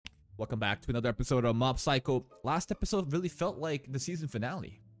Welcome back to another episode of Mob Psycho. Last episode really felt like the season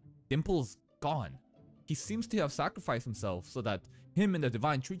finale. Dimple's gone. He seems to have sacrificed himself so that him and the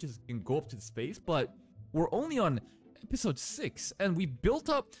Divine Tree just can go up to the space, but we're only on episode 6 and we built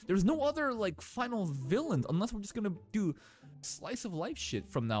up. There's no other like final villains unless we're just gonna do slice of life shit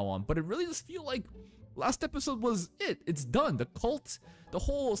from now on. But it really does feel like last episode was it. It's done. The cult, the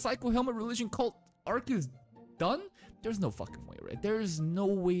whole Psycho Helmet Religion cult arc is done. There's no fucking way, right? There's no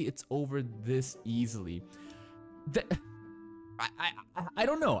way it's over this easily. I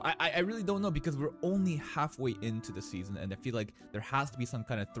don't know. I really don't know because we're only halfway into the season and I feel like there has to be some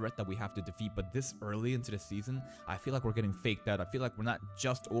kind of threat that we have to defeat. But this early into the season, I feel like we're getting faked out. I feel like we're not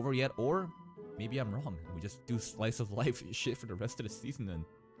just over yet, or maybe I'm wrong. We just do slice of life shit for the rest of the season and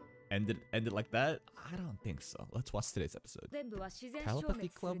end it like that? I don't think so. Let's watch today's episode. Telepathy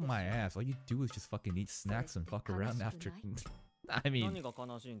Club, my ass. All you do is just fucking eat snacks and fuck around after. I mean,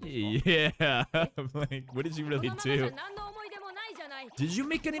 yeah. Like, what did you really do? Did you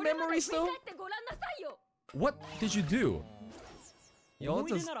make any memories though? What did you do? Y'all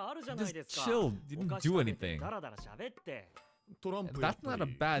just chill. Didn't do anything. That's not a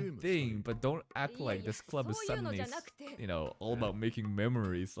bad thing, but don't act like this club is suddenly, you know, all about making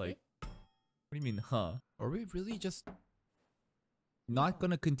memories. Like, what do you mean, huh? Are we really just not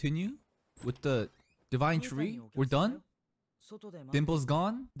gonna continue with the Divine Tree? We're done? Dimple's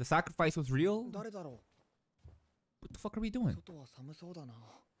gone? The sacrifice was real? What the fuck are we doing?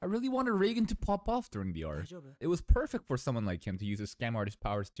 I really wanted Reagan to pop off during the arc. It was perfect for someone like him to use his scam artist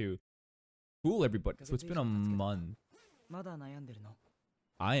powers to fool everybody. So it's been a month.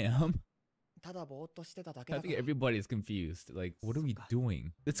 I am. I think everybody is confused. Like, what are we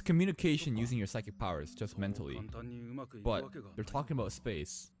doing? It's communication using your psychic powers, just mentally. But they're talking about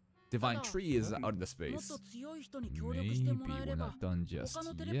space. Divine Tree is out of the space. Maybe we're not done just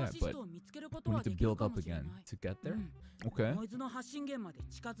yet, but we need to build up again to get there. Okay.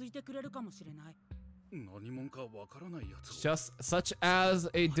 Just such as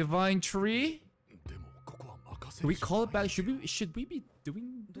a Divine Tree? Can we call it back? Should we be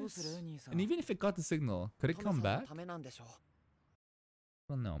doing this? And even if it got the signal, could it come back? I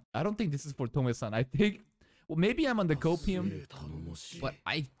don't know. I don't think this is for Tome-san. I think, well, maybe I'm on the copium, but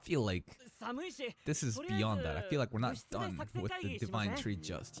I feel like this is beyond that. I feel like we're not done with the Divine Tree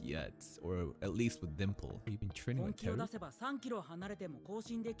just yet, or at least with Dimple. We've been training with Teru. That's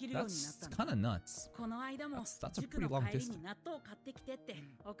kind of nuts. That's a pretty long distance.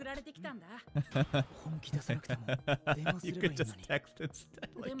 You could just text instead.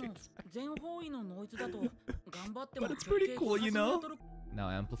 Like but it's pretty cool, you know? Now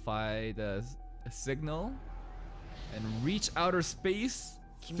amplify the signal and reach outer space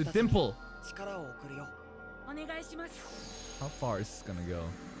to Dimple. How far is this gonna go?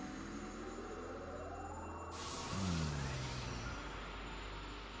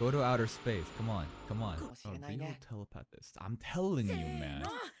 Go to outer space. Come on, come on. Oh, real telepathist. I'm telling you, man.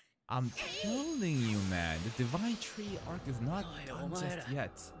 I'm telling you, man. The Divine Tree arc is not done just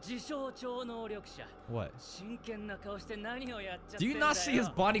yet. What? Do you not see his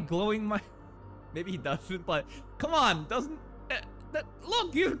body glowing? Maybe he doesn't, but come on, doesn't...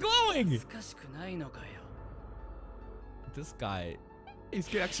 look, he's glowing! This guy...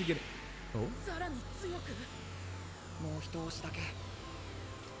 He's actually getting... Oh?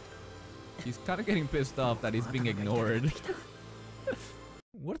 He's kind of getting pissed off that he's being ignored.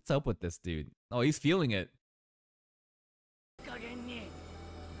 What's up with this dude? Oh, he's feeling it.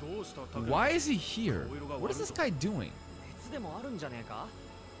 Why is he here? What is this guy doing?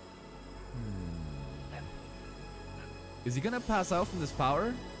 Is he gonna pass out from this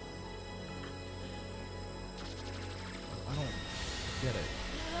power? I don't get it.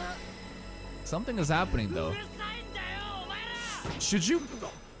 Something is happening though. Should you?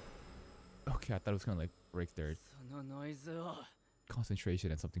 Okay, I thought it was gonna like break third. Concentration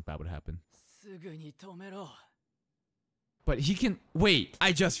and something bad would happen. But he can... Wait,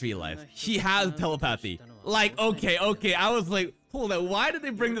 I just realized. He has telepathy. Like, okay. I was like, hold on, why did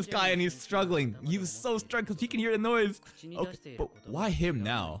they bring this guy and he's struggling? He was so struggling because he can hear the noise. Okay, but why him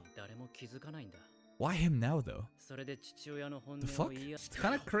now? Why him now, though? The fuck? It's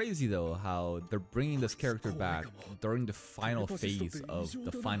kind of crazy, though, how they're bringing this character back during the final phase of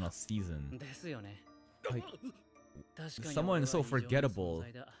the final season. Like, someone so forgettable.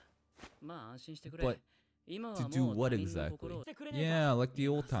 But... to do what exactly? Yeah, like the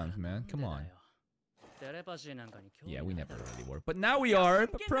old times, man. Come on. Yeah, we never really were. But now we are!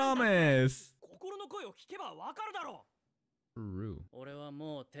 Promise! True.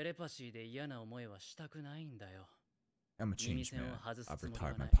 I'm a changed man. I've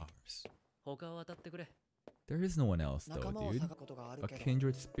retired my い powers. 他を当たってくれ There is no one else though, 仲間を dude. 探すことがある A けど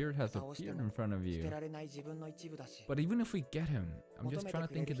kindred spirit has 倒して appeared も in front of 捨 you. てられない自分の一部だし But even if we get him, I'm just 求め trying to て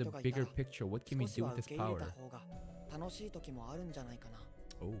くれ think る of the 人がいた bigger ら picture. What can we 少し do は with 受 this け入れ power? た方が楽しい時もあるんじゃないかな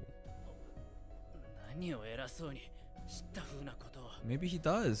Oh, 何を偉そうに知った風なことを maybe he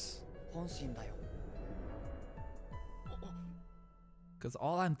does. 本心だよ Because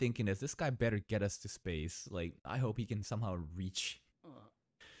all I'm thinking is this guy better get us to space. Like, I hope he can somehow reach ま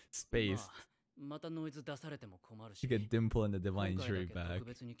space あまたノイズ出されても困るし to get Dimple and the 今 Divine 回だ Jury け back. 特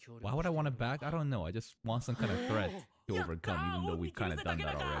別に協力 Why would I want it してくれる back? I don't know. I just want some kind of threat to overcome, even though we've kind of done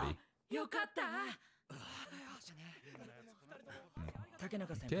that already. よかった 竹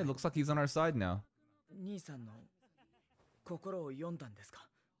中先 Okay, 輩 it looks like he's on our side now. 兄さんの心を読んだんですか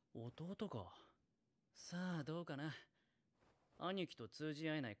弟かさあどうかな兄貴と通じ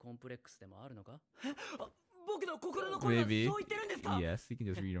合えないコンプレックスでもあるのか僕の心の声はそう Maybe. 言ってるんですか Yes, he can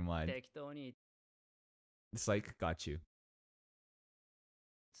just read your mind. 適当に Psych, got you.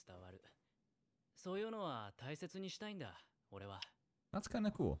 伝わるそういうのは大切にしたいんだ俺は That's kind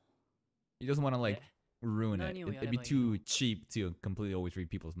of cool. He doesn't want to, like, え ruin it. Nani It'd be too cheap to completely always read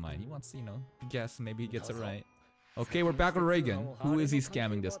people's mind. He wants to, you know, guess. Maybe he gets it right. Okay, we're back with Reagan. Who is he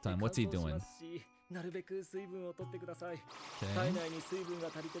scamming this time? What's he doing? なるべく水分を取ってください Okay. 体内に水分が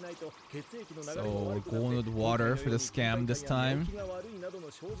足りてないと血液の流れ So が we're 悪くな going って with water for the scam this time. 気が悪いなどの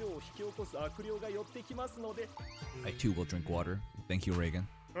症状を引き起こす悪霊が寄ってきますので I too will drink water. Thank you, Reagan.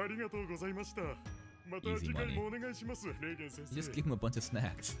 ありがとうございました。また Easy 次回 money. もお願いします、レーゲン先 You just 生。 give him a bunch of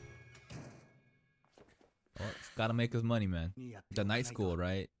snacks. Well, it's gotta make his money, man. The night school,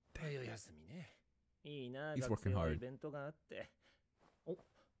 right? 休みねいいな He's 学 working 生は hard. イベントがあって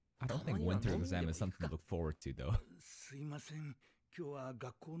I don't think winter exam is something to look forward to, though. すいません。今日は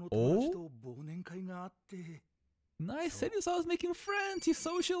学校の友達と忘年会があって。 Nice. Said he was making friends. He's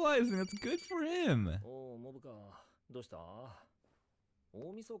socializing. That's good for him. おおモブかどうした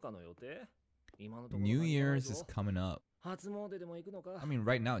大晦日の予定今のところ New 何もない Year's ぞ is coming up. 初詣でも行くのか I mean,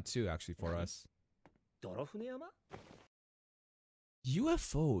 right now, too, actually, for us. 泥船山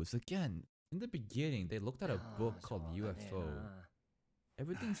UFOs, again, in the beginning, they looked at a book あー called しょうがねえ UFO. な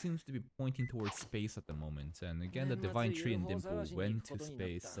Everything seems to be pointing towards space at the moment. And again, the 年末 Divine Tree and UFO Dimple 探しに went 行く to ことにな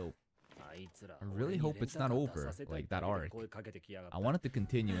った。 space, so I really hope it's not over, like that arc. I want it to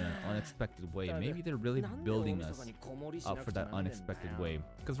continue in an unexpected way. Maybe they're really building us up for that unexpected way.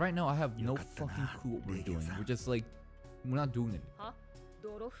 Because right now, I have no fucking clue what we're doing. We're just like, we're not doing it. は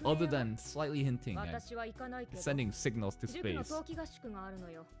泥船 Other than slightly hinting at 私は行かないけど sending signals to 塾の space. 冬季合宿がある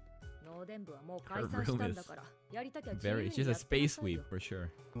のよノーデン部はもう解散したんだからやりたきゃ自由 Very, に she's や a ってな space さいよ weep for sure.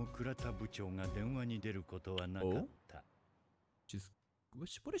 倉田部長が電話に出ることはなかった。 She's,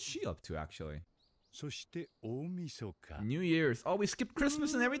 what is she up to actually? そして大晦日。 New Year's. Oh, we skipped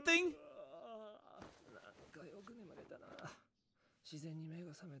Christmas and everything? なんかよく眠れたな自然に目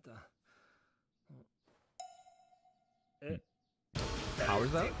が覚めた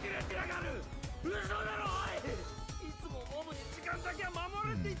Power's out? 嘘だろおいいつもモブに時間だけは守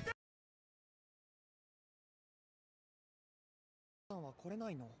るって言ったさんは来れ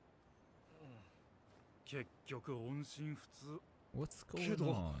ないの結局音信不通。 What's け going ど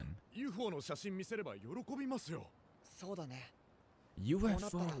on? UFO の写真見せれば喜びますよ。そうだね UFO こうな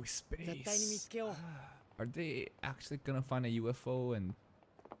ったら絶対に見 space. つけよう Are they actually gonna find a UFO and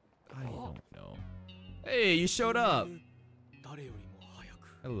I don't know. Hey, you showed up. 誰よりも早く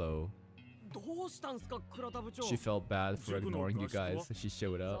Hello. どうしたんすか倉田部長 She felt bad for Jugo no ignoring you Kashiko? guys, so she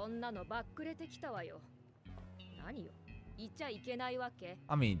showed そ up. んなのばっくれてきたわよ何よ言っちゃいけないわけ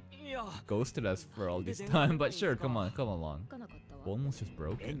I mean, いや ghosted us for all this time, but sure, come on, come along. 行かなかったわ Phone was just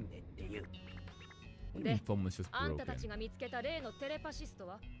broken. 年で言う What do you mean phone was just あんたた broken? ちが見つけた例のテレパシスト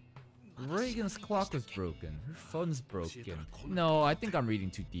は Reagan's clock was broken. Her phone's broken. No, I think I'm reading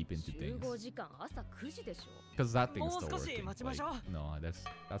too deep into 集 things. 合時間朝9時でしょ Because that thing's もう still 少し working. 待ちましょう Like, no,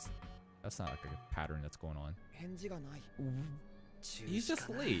 that's not like a pattern that's going on. 返事がない He's just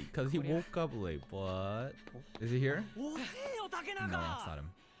late because he woke up late. What? Is he here? おせえよ竹 No, 中 that's not him.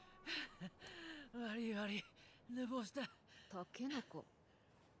 悪い悪い寝坊した竹中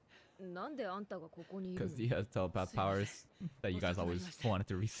なんであんたがここにいる Because の he has telepath powers that you guys always wanted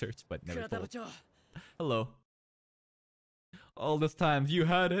to research but never 倉田部 told. 長 Hello. All this time you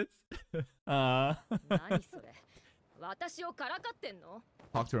had it.何それ私をからかってんの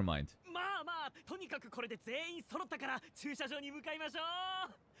Talk to her mind. まあまあとにかくこれで全員揃ったから駐車場に向かいましょ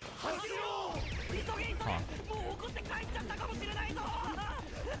う走ろう急げ急げ Huh. もう怒って帰っちゃったかもしれないぞ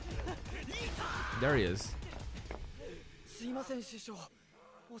There he is. すいません師匠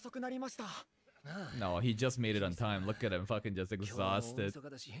遅くなりました No, he just made it on time. Look at him, fucking just exhausted.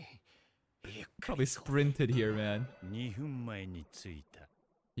 Probably sprinted here, man. 2分前に着いた。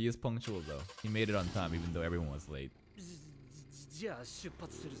 He is punctual though. He made it on time even though everyone was late. じゃあ出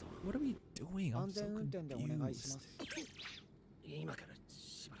発するぞ。 What are we doing? 安 I'm so 全運転でお願いし confused. ます。今から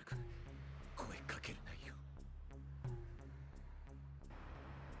しばらく声かけるなよ。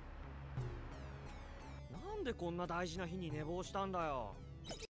なんでこんな大事な日に寝坊したんだよ。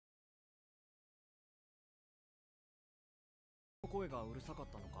声がうるさかっ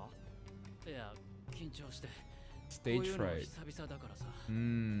たのか？いや、緊張して。 Stage こういうの fright. 久々だからさ。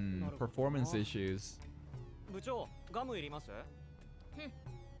Performance issues. 部長、ガムいります？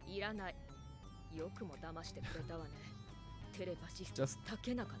いらない。よくも騙してくれたわね。テレパシスト Just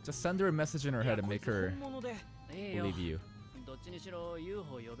竹中。 just send her a message in her head and make her 本物で。いいよ。 believe you. どっちにしろ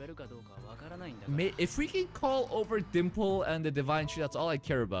UFO 呼べるかどうかわからないんだから。 If we can call over Dimple and the Divine Tree, that's all I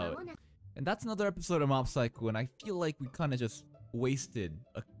care about. And that's another episode of Mob Psycho, and I feel like we kind of just wasted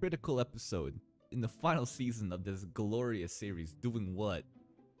a critical episode in the final season of this glorious series. Doing what?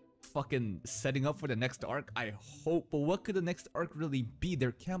 Fucking setting up for the next arc? I hope. But what could the next arc really be?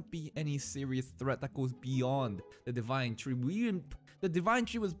 There can't be any serious threat that goes beyond the Divine Tree. The Divine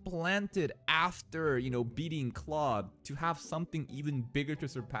Tree was planted after, you know, beating Claude to have something even bigger to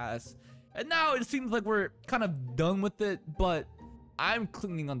surpass. And now it seems like we're kind of done with it, but I'm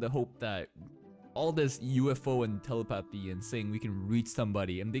clinging on the hope that all this UFO and telepathy and saying we can reach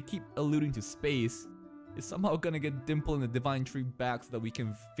somebody, and they keep alluding to space, is somehow gonna get Dimple and the Divine Tree back so that we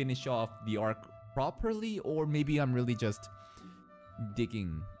can finish off the arc properly. Or maybe I'm really just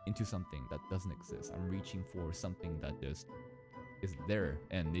digging into something that doesn't exist. I'm reaching for something that just is there,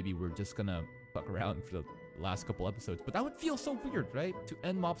 and maybe we're just gonna fuck around for the last couple episodes. But that would feel so weird, right? To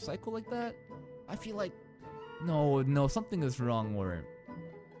end Mob Psycho like that? I feel like no, something is wrong, or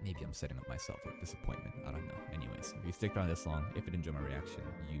maybe I'm setting up myself for disappointment. I don't know. Anyways, if you stick around this long, if you enjoy my reaction,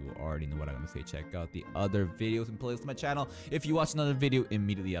 you already know what I'm gonna say. Check out the other videos and playlists on my channel. If you watch another video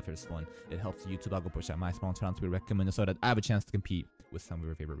immediately after this one, it helps YouTube algo push out my small channel to be recommended so that I have a chance to compete with some of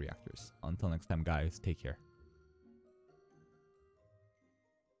your favorite reactors. Until next time, guys, take care.